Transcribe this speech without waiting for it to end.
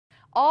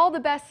All the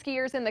best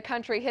skiers in the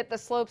country hit the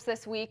slopes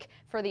this week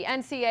for the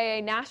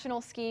NCAA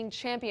National Skiing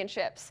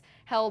Championships,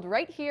 held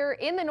right here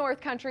in the North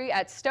Country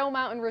at Stowe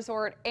Mountain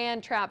Resort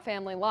and Trapp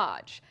Family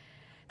Lodge.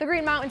 The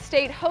Green Mountain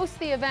State hosts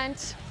the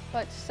event,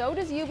 but so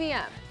does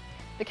UVM.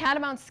 The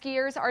Catamounts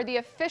skiers are the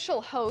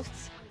official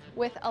hosts,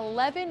 with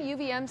 11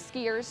 UVM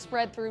skiers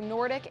spread through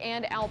Nordic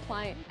and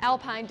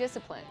Alpine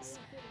disciplines.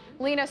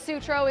 Lena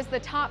Sutro is the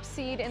top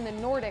seed in the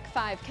Nordic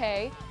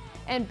 5K.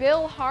 And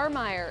Bill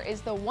Harmeyer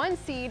is the 1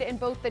 seed in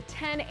both the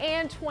 10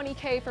 and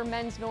 20K for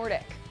men's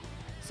Nordic.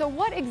 So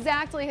what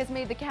exactly has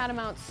made the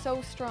Catamounts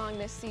so strong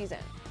this season?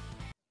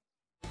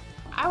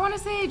 I want to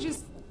say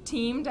just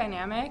team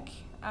dynamic,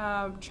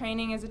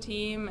 training as a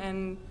team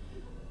and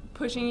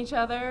pushing each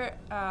other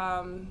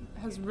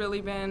has really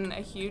been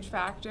a huge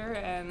factor,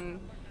 and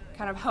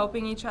kind of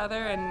helping each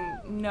other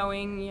and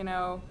knowing,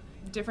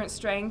 different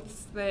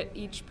strengths that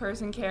each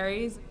person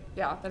carries.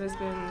 Yeah, that has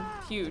been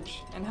huge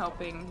in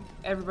helping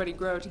everybody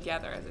grow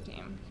together as a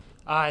team.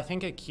 I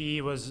think a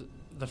key was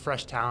the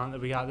fresh talent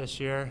that we got this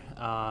year.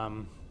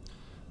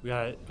 We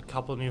got a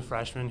couple new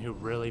freshmen who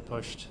really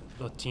pushed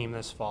the team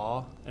this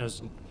fall. It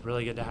was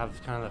really good to have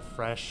kind of the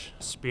fresh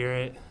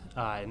spirit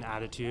and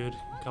attitude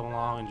come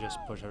along and just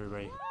push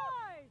everybody.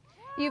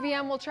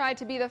 UVM will try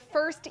to be the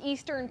first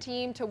Eastern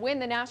team to win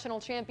the national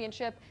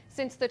championship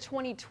since the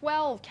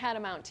 2012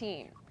 Catamount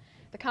team.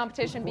 The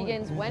competition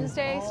begins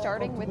Wednesday,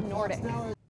 starting with Nordic.